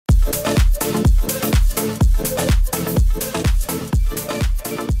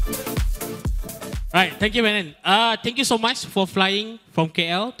Right, thank you, Benin. Thank you so much for flying from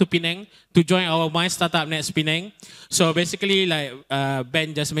KL to Penang to join our MYStartup Next Penang. So basically, like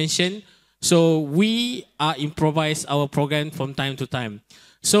Ben just mentioned, so we improvise our program from time to time.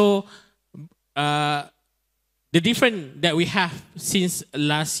 So the difference that we have since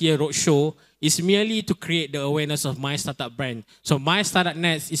last year roadshow is merely to create the awareness of MYStartup brand. So MYStartup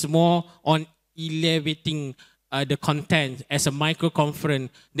Next is more on elevating the content as a micro conference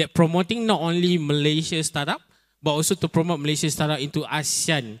that promoting not only Malaysia startup but also to promote Malaysia startup into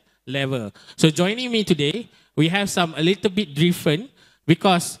ASEAN level. So joining me today, we have some a little bit different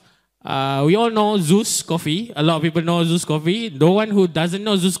because we all know ZUS Coffee. A lot of people know ZUS Coffee. The one who doesn't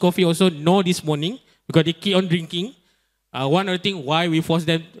know ZUS Coffee also know this morning because they keep on drinking. One of the things why we force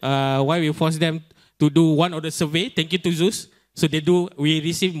them to do one of the survey. Thank you to ZUS. So we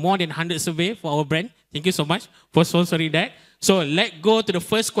receive more than 100 survey for our brand. Thank you so much for sponsoring that. So let's go to the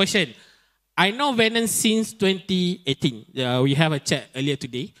first question. I know Venom since 2018. We have a chat earlier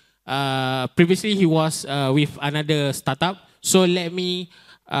today. Previously, he was with another startup. So let me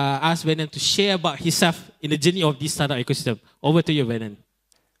ask Venom to share about himself in the journey of this startup ecosystem. Over to you, Venom.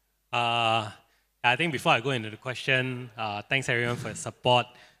 I think before I go into the question, thanks everyone for the support.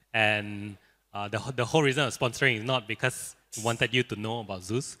 And the whole reason of sponsoring is not because we wanted you to know about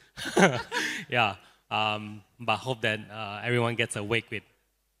ZUS. Yeah. But hope that everyone gets awake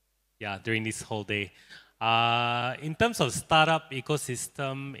during this whole day. In terms of startup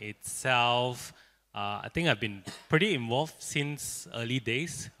ecosystem itself, I think I've been pretty involved since early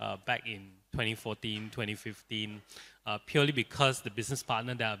days, back in 2014, 2015, purely because the business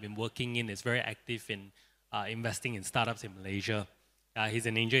partner that I've been working in is very active in investing in startups in Malaysia. He's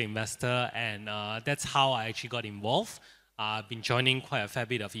an angel investor, and that's how I actually got involved. I've been joining quite a fair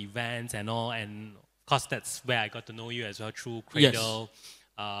bit of events and all, and of course that's where I got to know you as well through Cradle.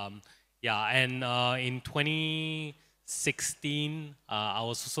 Yes. In 2016, I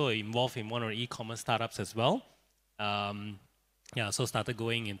was also involved in one of the e-commerce startups as well. So started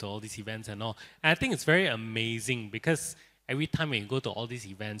going into all these events and all. And I think it's very amazing because every time when you go to all these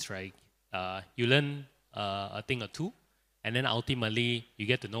events, right, you learn a thing or two, and then ultimately you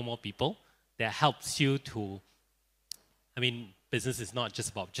get to know more people. That helps you to, business is not just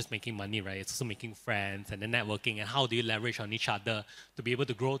about just making money, right? It's also making friends and then networking, and how do you leverage on each other to be able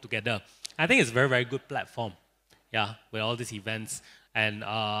to grow together. I think it's a very, very good platform, with all these events. And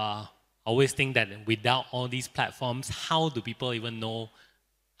I always think that without all these platforms, how do people even know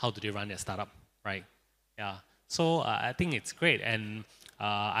how do they run their startup, right? So I think it's great. And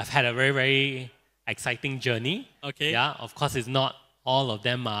I've had a very, very exciting journey. Okay. Of course, it's not all of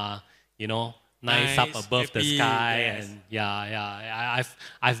them are, nice up above happy, the sky. yes. And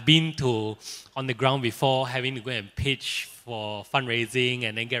I've been to on the ground before, having to go and pitch for fundraising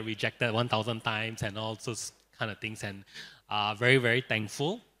and then get rejected 1,000 times and all those kind of things. And very, very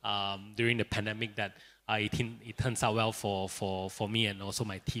thankful during the pandemic that it turns out well for me and also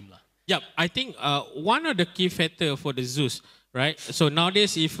my team. Yep, I think one of the key factors for the ZUS, right? So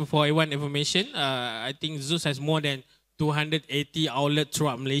nowadays, if for everyone information, I think ZUS has more than 280 outlets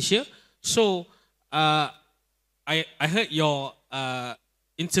throughout Malaysia. So I heard your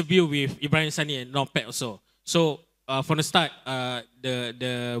interview with Ibrahim Sani and Nompet also. So from the start,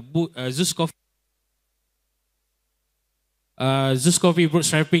 the ZUS Coffee. ZUS Coffee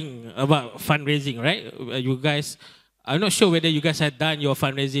bootstrapping about fundraising, right? You guys, I'm not sure whether you guys had done your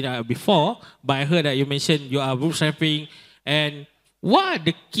fundraising before, but I heard that you mentioned you are bootstrapping. And what are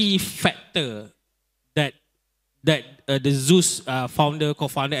the key factors that the ZUS founder,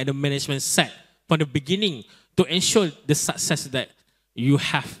 co-founder, and the management set from the beginning to ensure the success that you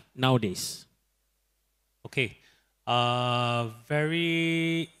have nowadays? Okay,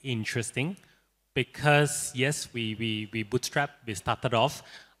 very interesting. Because yes, we bootstrapped, we started off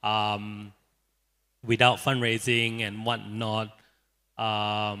without fundraising and whatnot.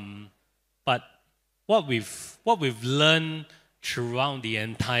 But what we've learned throughout the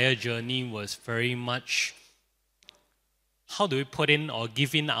entire journey was very much how do we put in or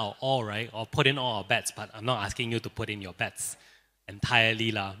give in our all, right? Or put in all our bets. But I'm not asking you to put in your bets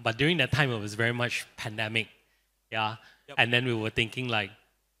entirely, lah. But during that time, it was very much pandemic, Yep. And then we were thinking like,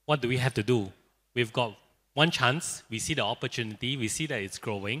 what do we have to do? We've got one chance, we see the opportunity, we see that it's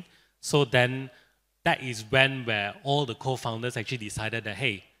growing. So then that is where all the co-founders actually decided that,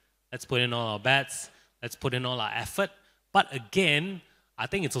 hey, let's put in all our bets, let's put in all our effort. But again, I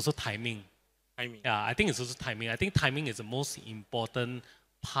think it's also timing. I think it's also timing. I think timing is the most important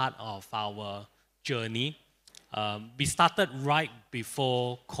part of our journey. We started right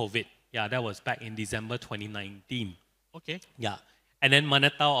before COVID. That was back in December 2019. Okay. And then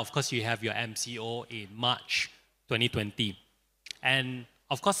Manatau, of course, you have your MCO in March 2020. And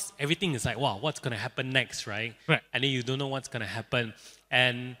of course, everything is like, wow, what's going to happen next, right? Right. And then you don't know what's going to happen.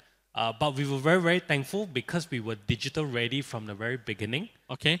 And but we were very, very thankful because we were digital ready from the very beginning.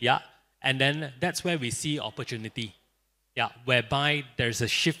 Okay. Yeah. And then that's where we see opportunity. Yeah, whereby there's a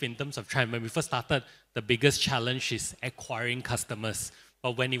shift in terms of trend. When we first started, the biggest challenge is acquiring customers.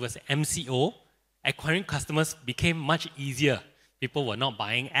 But when it was MCO, acquiring customers became much easier. People were not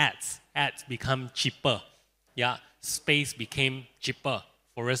buying ads. Ads become cheaper. Yeah, space became cheaper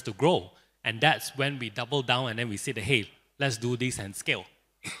for us to grow. And that's when we doubled down and then we said, hey, let's do this and scale.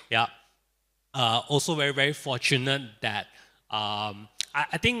 Yeah. Also very, very fortunate that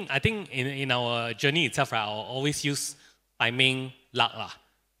I think in our journey itself, right, I'll always use timing, luck lah.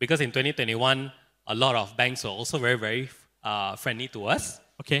 Because in 2021, a lot of banks were also very, very friendly to us.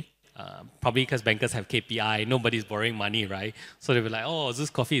 Okay. Probably because bankers have KPI, nobody's borrowing money, right? So they were like, oh,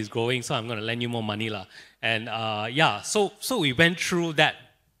 ZUS Coffee is growing, so I'm going to lend you more money lah. And yeah, so we went through that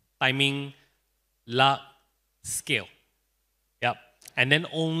timing, luck, scale. Yep. And then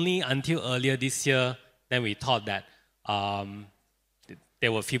only until earlier this year, then we thought that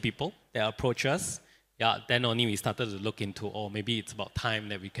there were a few people that approached us. Yeah, then only we started to look into, oh, maybe it's about time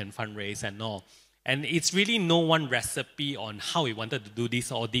that we can fundraise and all. And it's really no one recipe on how we wanted to do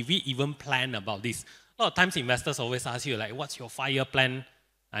this, or did we even plan about this? A lot of times investors always ask you, like, what's your 5-year plan?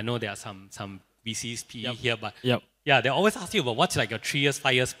 I know there are some VCs, PE here, but yeah, they always ask you about what's like your 3 years,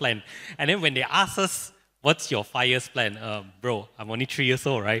 5 years plan. And then when they ask us, what's your 5 years plan? Bro, I'm only 3 years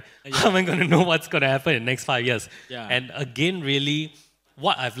old, right? How am I going to know what's going to happen in the next 5 years? Yeah. And again, really,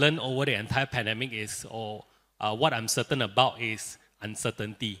 what I've learned over the entire pandemic is, or what I'm certain about is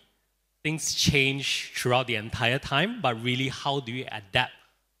uncertainty. Things change throughout the entire time, but really, how do you adapt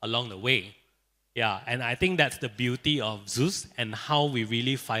along the way? Yeah, and I think that's the beauty of ZUS and how we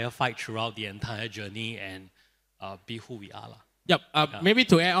really firefight throughout the entire journey and be who we are. Yep. Maybe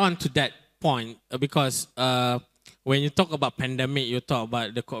to add on to that point, because when you talk about pandemic, you talk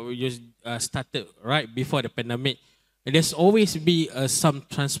about you started right before the pandemic. There's always be some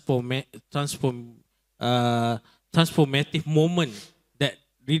transformative moment that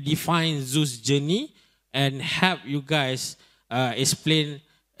redefines ZUS journey and help you guys explain.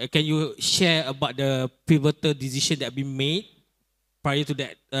 Can you share about the pivotal decision that been made prior to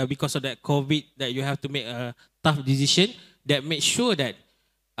that because of that COVID, that you have to make a tough decision that made sure that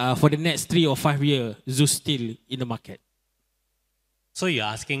for the next 3 or 5 years, ZUS still in the market? So you're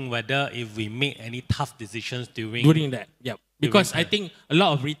asking whether if we made any tough decisions during that, yeah. Because I think a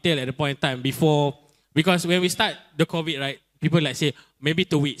lot of retail at the point in time because when we start the COVID, right, people like say maybe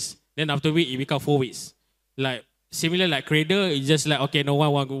 2 weeks, then after a week it become 4 weeks. Like similar like Cradle, it's just like okay, no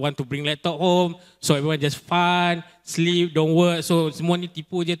one want to bring laptop home, so everyone just fun, sleep, don't work, so semua ni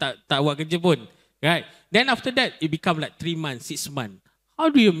tipu je, tak buat kerja pun, right? Then after that it become like 3 months, 6 months. How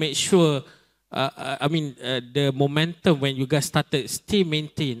do you make sure? The momentum when you guys started still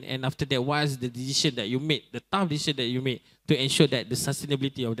maintain, and after that, what is the decision that you made, the tough decision that you made to ensure that the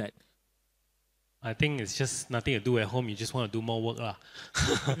sustainability of that? I think it's just nothing to do at home. You just want to do more work lah.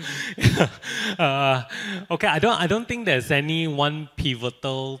 Okay, I don't think there's any one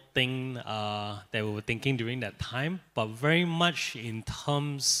pivotal thing that we were thinking during that time, but very much in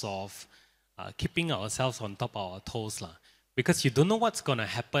terms of keeping ourselves on top of our toes lah. Because you don't know what's gonna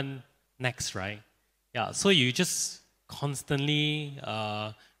happen next, right? Yeah, so you just constantly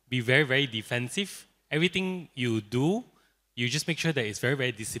be very, very defensive. Everything you do, you just make sure that it's very,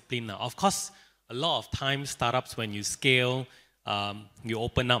 very disciplined. Now, of course, a lot of times startups, when you scale, you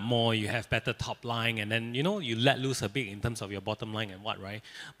open up more, you have better top line, and then you let loose a bit in terms of your bottom line and what, right?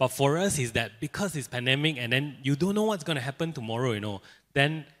 But for us is that because it's pandemic and then you don't know what's going to happen tomorrow,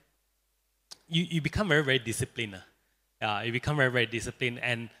 then you become very, very disciplined. You become very, very disciplined.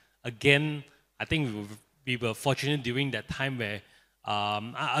 And again, I think we were fortunate during that time where,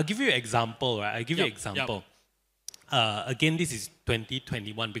 I'll give you an example, right? I'll give you an example. Again, this is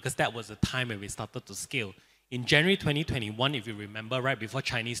 2021 because that was the time when we started to scale. In January 2021, if you remember, right before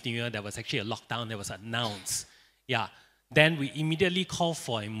Chinese New Year, there was actually a lockdown that was announced. Yeah. Then we immediately called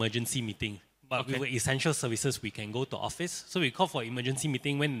for an emergency meeting. But we were essential services, we can go to office. So we called for an emergency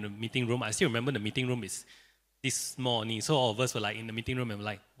meeting, went in the meeting room. I still remember the meeting room is this small. So all of us were like in the meeting room and we're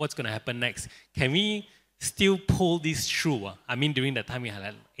like, what's going to happen next? Can we still pull this through? I mean, during that time, we had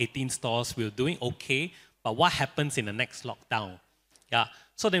like 18 stores. We were doing okay. But what happens in the next lockdown? Yeah.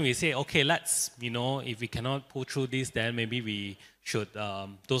 So then we say, okay, let's, if we cannot pull through this, then maybe we should,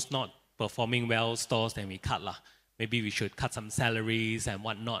 those not performing well stores, then we cut lah. Maybe we should cut some salaries and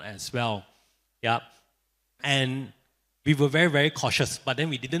whatnot as well. Yeah. And we were very, very cautious, but then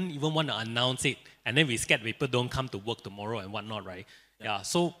we didn't even want to announce it. And then we scared people don't come to work tomorrow and whatnot, right? Yeah,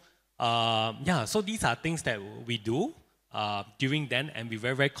 so these are things that we do during then, and be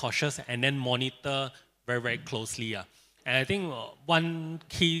very, very cautious and then monitor very, very closely. And I think one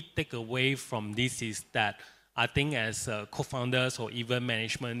key takeaway from this is that I think as co-founders or even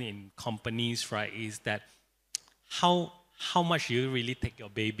management in companies, right, is that how much you really take your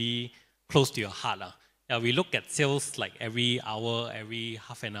baby close to your heart. Yeah, we look at sales like every hour, every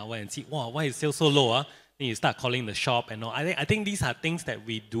half an hour and see, wow, why is sales so low? Then you start calling the shop and all. I think these are things that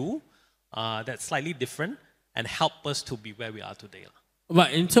we do that's slightly different and help us to be where we are today.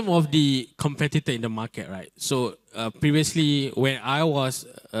 But in terms of the competitor in the market, right? So previously, when I was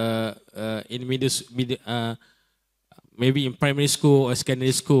in maybe in primary school or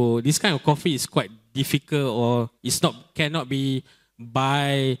secondary school, this kind of coffee is quite difficult, or cannot be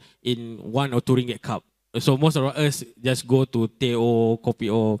buy in 1 or 2 ringgit cup. So most of us just go to teh o, kopi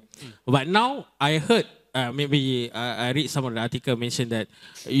o. But now I heard, I read some of the article mentioned that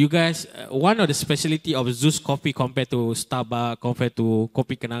you guys, one of the specialty of ZUS Coffee compared to Starbucks, compared to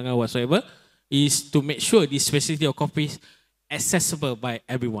Kopi Kenanga whatsoever, is to make sure the specialty of coffee is accessible by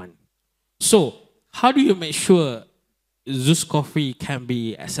everyone. So how do you make sure ZUS Coffee can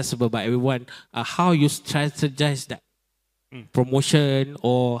be accessible by everyone? How you strategize that promotion,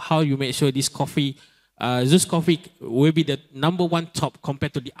 or how you make sure this coffee, ZUS Coffee will be the #1 top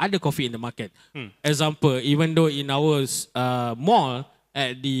compared to the other coffee in the market. Example, even though in our mall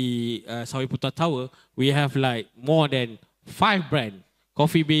at the Sawi Putra Tower, we have like more than 5 brands.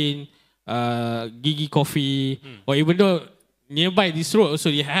 Coffee Bean, Gigi Coffee, or even though nearby this road also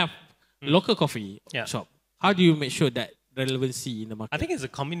you have local coffee shop. How do you make sure that relevancy in the market? I think it's a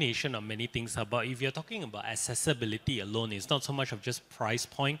combination of many things. But if you're talking about accessibility alone, it's not so much of just price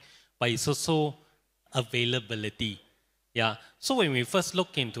point, but it's also availability. Yeah. So when we first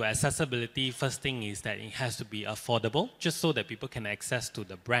look into accessibility, first thing is that it has to be affordable, just so that people can access to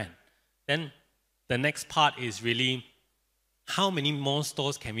the brand. Then the next part is really how many more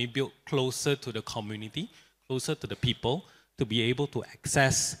stores can we build closer to the community, closer to the people, to be able to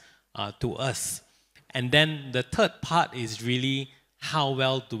access to us. And then the third part is really how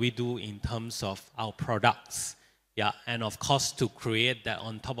well do we do in terms of our products. Yeah, and of course to create that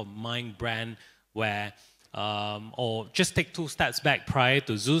on top of mind brand where, or just take 2 steps back prior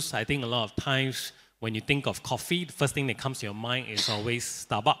to ZUS. I think a lot of times when you think of coffee, the first thing that comes to your mind is always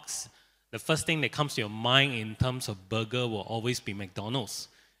Starbucks. The first thing that comes to your mind in terms of burger will always be McDonald's.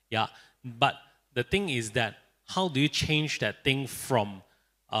 Yeah, but the thing is that how do you change that thing from,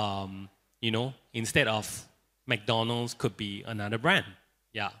 instead of McDonald's could be another brand.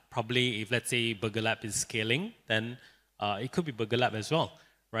 Yeah, probably if let's say Burger Lab is scaling, then it could be Burger Lab as well,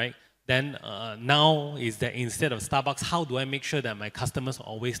 right? Then now is that instead of Starbucks, how do I make sure that my customers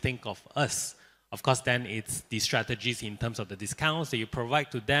always think of us? Of course, then it's the strategies in terms of the discounts that you provide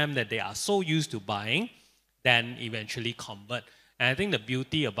to them that they are so used to buying, then eventually convert. And I think the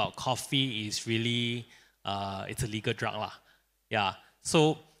beauty about coffee is really, it's a legal drug lah. Yeah,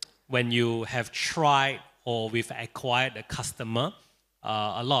 so when you have tried or we've acquired a customer,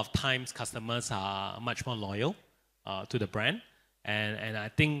 a lot of times customers are much more loyal to the brand. And I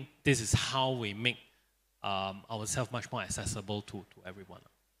think this is how we make ourselves much more accessible to everyone.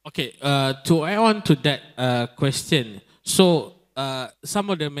 Okay, to add on to that question, so some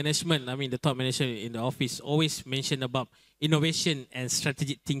of the management, the top management in the office always mention about innovation and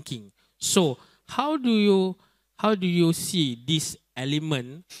strategic thinking. So how do you see this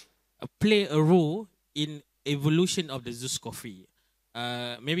element play a role in evolution of the ZUS Coffee?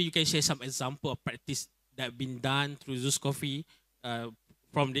 Maybe you can share some example of practice that have been done through ZUS Coffee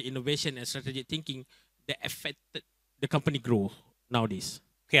from the innovation and strategic thinking that affected the company growth nowadays.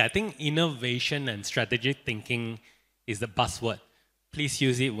 Okay, I think innovation and strategic thinking is the buzzword. Please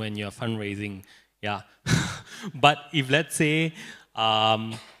use it when you're fundraising. Yeah. But if let's say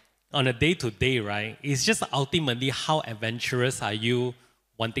on a day-to-day, right, it's just ultimately how adventurous are you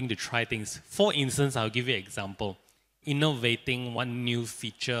wanting to try things. For instance, I'll give you an example. Innovating one new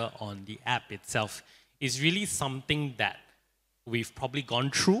feature on the app itself is really something that we've probably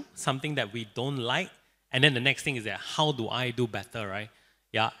gone through, something that we don't like. And then the next thing is that how do I do better, right?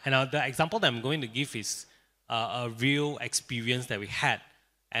 Yeah, and the example that I'm going to give is a real experience that we had.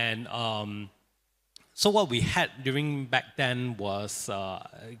 And so what we had during back then was,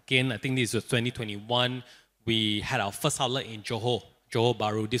 again, I think this was 2021, we had our first outlet in Johor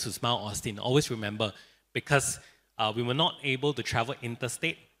Bahru. This was Mount Austin. Always remember, because we were not able to travel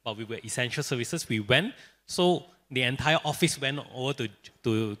interstate, but we were essential services. We went, so the entire office went over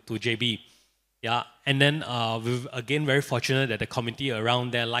to JB. Yeah, and then we're again very fortunate that the community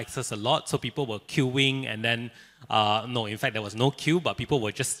around there likes us a lot. So people were queuing, and then no, in fact there was no queue, but people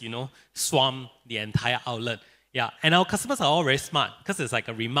were just swarm the entire outlet. Yeah, and our customers are all very smart because it's like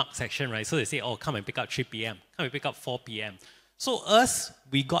a remark section, right? So they say, oh, come and pick up 3 p.m., come and pick up 4 p.m. So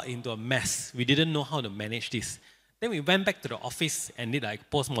we got into a mess. We didn't know how to manage this. Then we went back to the office and did like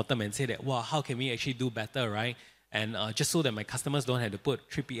post-mortem and said that, wow, how can we actually do better, right? And just so that my customers don't have to put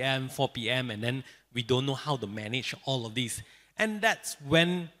 3 p.m., 4 p.m., and then we don't know how to manage all of these. And that's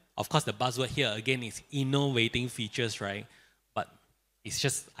when, of course, the buzzword here again is innovating features, right? But it's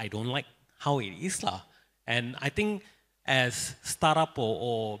just, I don't like how it is lah. And I think as startup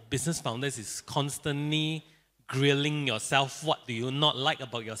or business founders is constantly grilling yourself, what do you not like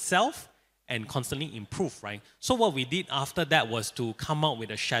about yourself, and constantly improve, right? So what we did after that was to come out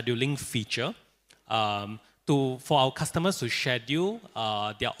with a scheduling feature for our customers to schedule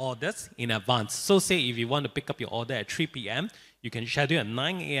their orders in advance. So say if you want to pick up your order at 3 p.m., you can schedule at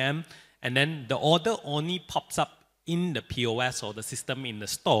 9 a.m., and then the order only pops up in the POS or the system in the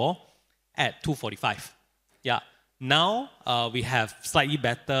store at 2:45. Yeah. Now we have slightly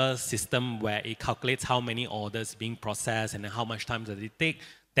better system where it calculates how many orders being processed and then how much time does it take.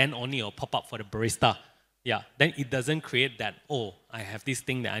 Then only it'll pop up for the barista. Yeah. Then it doesn't create that, oh, I have this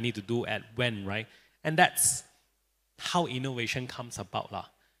thing that I need to do at when, right? And that's how innovation comes about lah.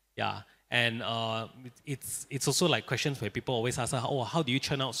 Yeah. And it's also like questions where people always ask, oh, how do you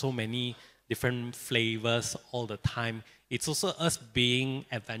churn out so many different flavors all the time? It's also us being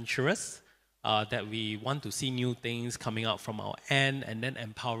adventurous, that we want to see new things coming out from our end, and then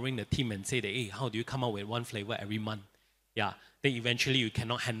empowering the team and say that, hey, how do you come out with one flavor every month? Yeah, then eventually you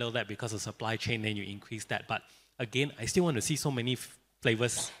cannot handle that because of supply chain, then you increase that. But again, I still want to see so many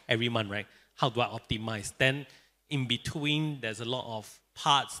flavors every month, right? How do I optimize? Then in between, there's a lot of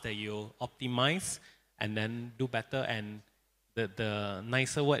parts that you optimize and then do better. And the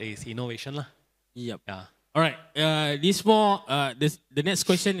nicer word is innovation lah. Yep. Yeah. All right. The next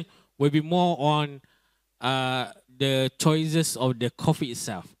question will be more on the choices of the coffee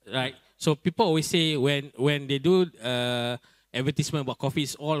itself, right? So people always say when they do advertisement about coffee,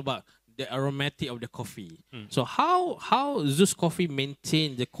 it's all about the aromatic of the coffee. So how ZUS Coffee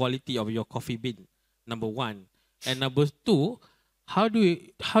maintain the quality of your coffee bean? Number one, and number two, how do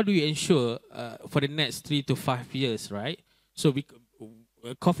you ensure for the next 3 to 5 years, right? So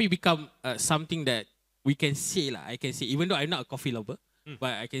coffee become something that we can say I can say, even though I'm not a coffee lover,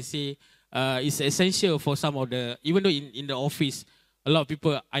 but I can say it's essential for some of the, even though in the office, a lot of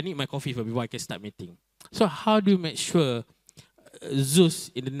people, I need my coffee before I can start meeting. So how do you make sure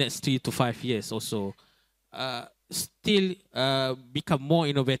ZUS in the next 3 to 5 years also still become more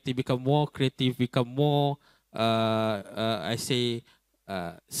innovative, become more creative, become more, I say,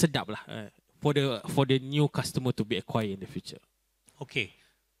 sedap lah, for the new customer to be acquired in the future? Okay.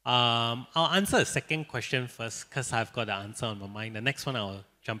 I'll answer the second question first because I've got the answer on my mind. The next one I'll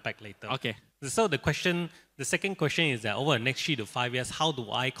jump back later. Okay. So the second question is that over the next 3 to 5 years, how do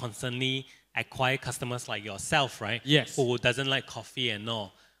I constantly acquire customers like yourself, right? Yes. Who doesn't like coffee and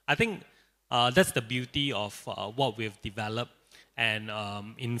all. I think that's the beauty of what we've developed. And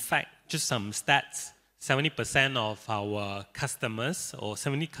in fact, just some stats, 70% of our customers or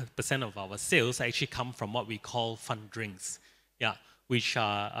 70% of our sales actually come from what we call fun drinks. Yeah, which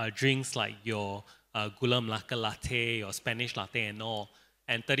are drinks like your Gula Melaka latte, your Spanish latte and all.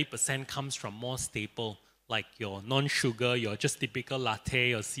 And 30% comes from more staple, like your non-sugar, your just typical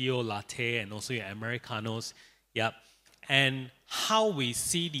latte, your CO latte, and also your Americanos. Yep. And how we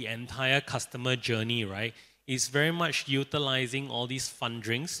see the entire customer journey, right, is very much utilizing all these fun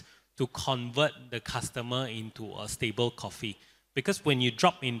drinks to convert the customer into a stable coffee. Because when you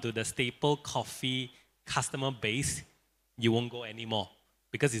drop into the staple coffee customer base, you won't go anymore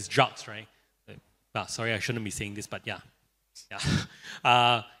because it's drugs, right? Sorry, I shouldn't be saying this, but yeah.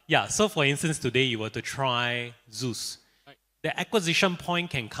 Yeah. So for instance, today you were to try ZUS. Right. The acquisition point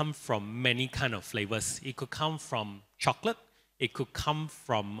can come from many kind of flavors. It could come from chocolate. It could come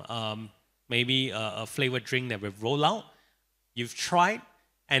from maybe a flavored drink that we've rolled out. You've tried,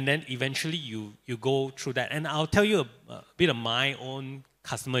 and then eventually you go through that. And I'll tell you a bit of my own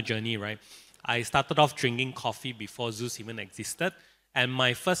customer journey, right? I started off drinking coffee before ZUS even existed. And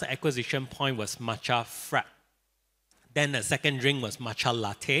my first acquisition point was matcha frap. Then the second drink was matcha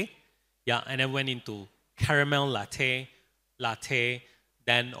latte. Yeah, and then went into caramel latte,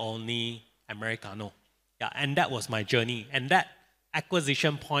 then only Americano. Yeah, and that was my journey. And that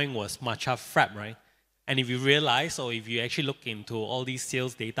acquisition point was matcha frap, right? And if you realize, or if you actually look into all these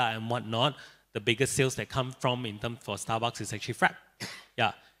sales data and whatnot, the biggest sales that come from in terms for Starbucks is actually frap.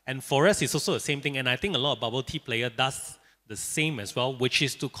 Yeah, And for us, it's also the same thing. And I think a lot of bubble tea player does the same as well, which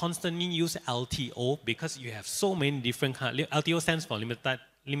is to constantly use LTO because you have so many different kinds. LTO stands for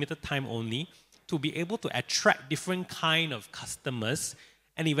limited time only, to be able to attract different kind of customers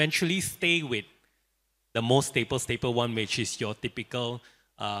and eventually stay with the most staple one, which is your typical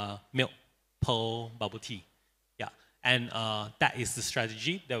milk pearl bubble tea. Yeah, and that is the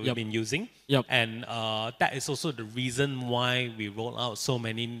strategy that we've been using. And that is also the reason why we roll out so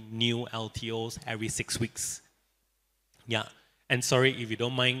many new LTOs every 6 weeks. Yeah, and sorry if you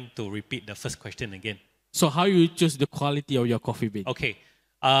don't mind to repeat the first question again. So how you choose the quality of your coffee bean? Okay,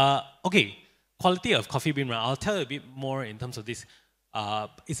 quality of coffee bean, right? I'll tell you a bit more in terms of this.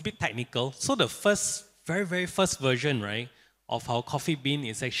 It's a bit technical. So the very first version, right, of our coffee bean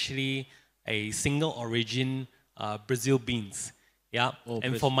is actually a single origin Brazil beans. Yeah,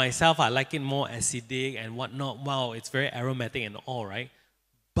 and for myself, I like it more acidic and whatnot. Wow, it's very aromatic and all, right?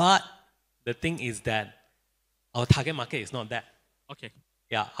 But the thing is that our target market is not that. Okay.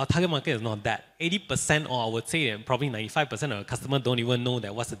 Yeah, our target market is not that. 80%, or I would say probably 95% of our customers don't even know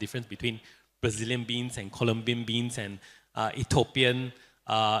that what's the difference between Brazilian beans and Colombian beans and Ethiopian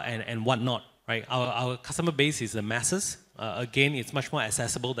and whatnot, right? Our customer base is the masses. Again, it's much more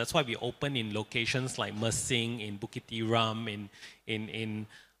accessible. That's why we open in locations like Mersing, in Bukit Tiram, in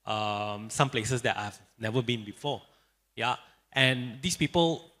some places that I've never been before. Yeah, and these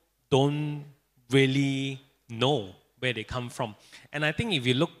people don't really know where they come from. And I think if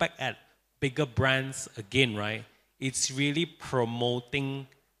you look back at bigger brands again, right, it's really promoting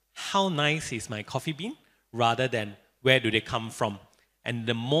how nice is my coffee bean rather than where do they come from. And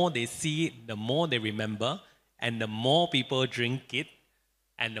the more they see it, the more they remember, and the more people drink it,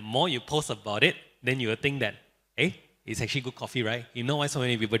 and the more you post about it, then you will think that, hey, it's actually good coffee, right? You know why so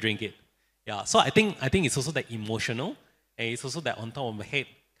many people drink it. Yeah, so I think it's also that emotional, and it's also that on top of the head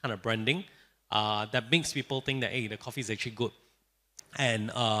kind of branding that makes people think that, hey, the coffee is actually good.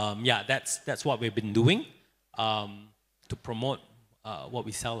 And yeah, that's what we've been doing to promote what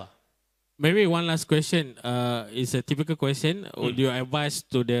we sell. Maybe one last question. It's a typical question. Would you advise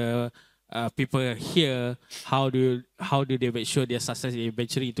to the people here, how do they make sure their success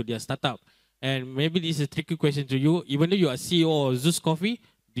eventually into their startup? And maybe this is a tricky question to you. Even though you are CEO of ZUS Coffee,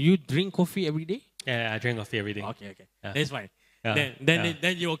 do you drink coffee every day? Yeah, I drink coffee every day. Okay. Yeah. That's fine. Yeah.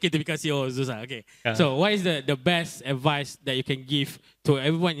 Then you're okay to become CEO of ZUS. Okay. Yeah. So what is the best advice that you can give to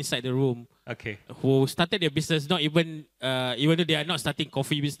everyone inside the room? Okay. Who started their business, not even though they are not starting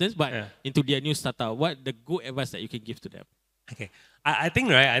coffee business, but into their new startup? What the good advice that you can give to them? Okay. I think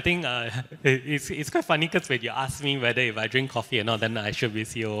it's quite funny because when you ask me whether if I drink coffee or not, then I should be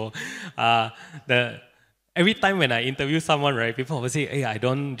CEO. Every time when I interview someone, right, people always say, hey, I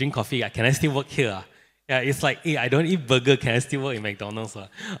don't drink coffee. Can I still work here? Yeah, it's like, hey, I don't eat burger. Can I still work in McDonald's?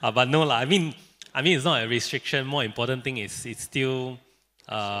 But no, I mean, it's not a restriction. More important thing is it's still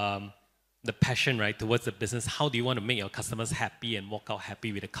the passion, right, towards the business. How do you want to make your customers happy and walk out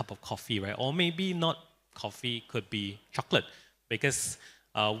happy with a cup of coffee, right? Or maybe not coffee, could be chocolate, because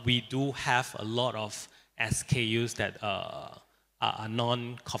we do have a lot of SKUs that are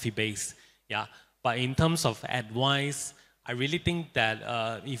non-coffee based. Yeah, but in terms of advice, I really think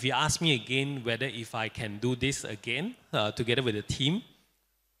that if you ask me again whether if I can do this again together with the team,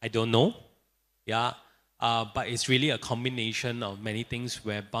 I don't know. Yeah, but it's really a combination of many things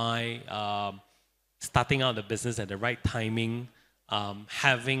whereby starting out the business at the right timing,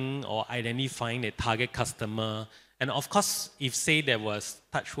 having or identifying a target customer, and of course, if say there was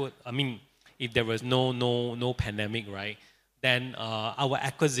touch wood, I mean, if there was no pandemic, right, then our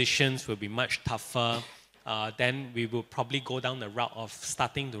acquisitions will be much tougher. Then we will probably go down the route of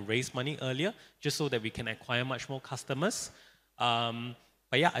starting to raise money earlier, just so that we can acquire much more customers. But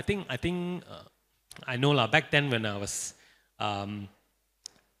yeah, I think I know back then when I was fundraising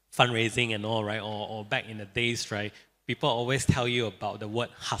and all, right, or back in the days, right, people always tell you about the word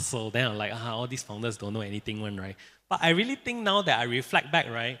hustle. Then I'm like, all these founders don't know anything, right? But I really think now that I reflect back,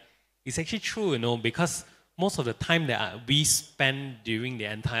 right, it's actually true, because most of the time that we spent during the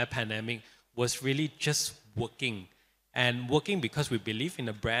entire pandemic was really just working. And working because we believe in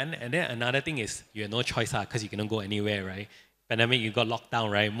the brand. And then another thing is you have no choice because you cannot go anywhere, right? Pandemic, you got locked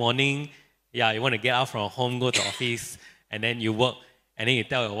down, right? Morning, yeah, you want to get out from home, go to office, and then you work. And then you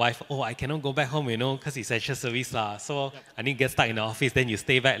tell your wife, oh, I cannot go back home, because it's essential service. So I need to get stuck in the office. Then you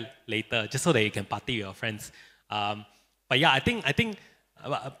stay back later just so that you can party with your friends. But yeah,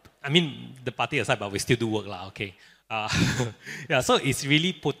 I mean, the party aside, but we still do work, okay? Yeah, so it's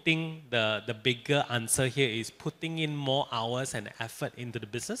really putting the bigger answer here is putting in more hours and effort into the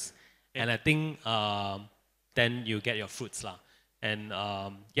business. And I think then you get your fruits. And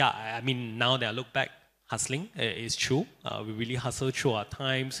yeah, I mean, now that I look back, hustling is true. We really hustle through our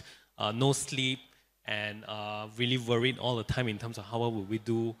times, no sleep, and really worried all the time in terms of how well will we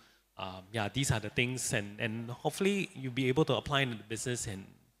do. Yeah, these are the things, and hopefully you'll be able to apply into the business in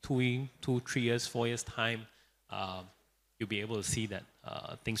 2, 3 years, 4 years time. You'll be able to see that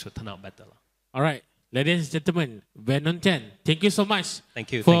things will turn out better. All right, ladies and gentlemen, Venom 10, thank you so much.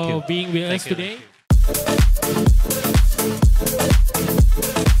 Thank you for being with us today.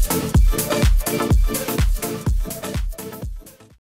 Thank you.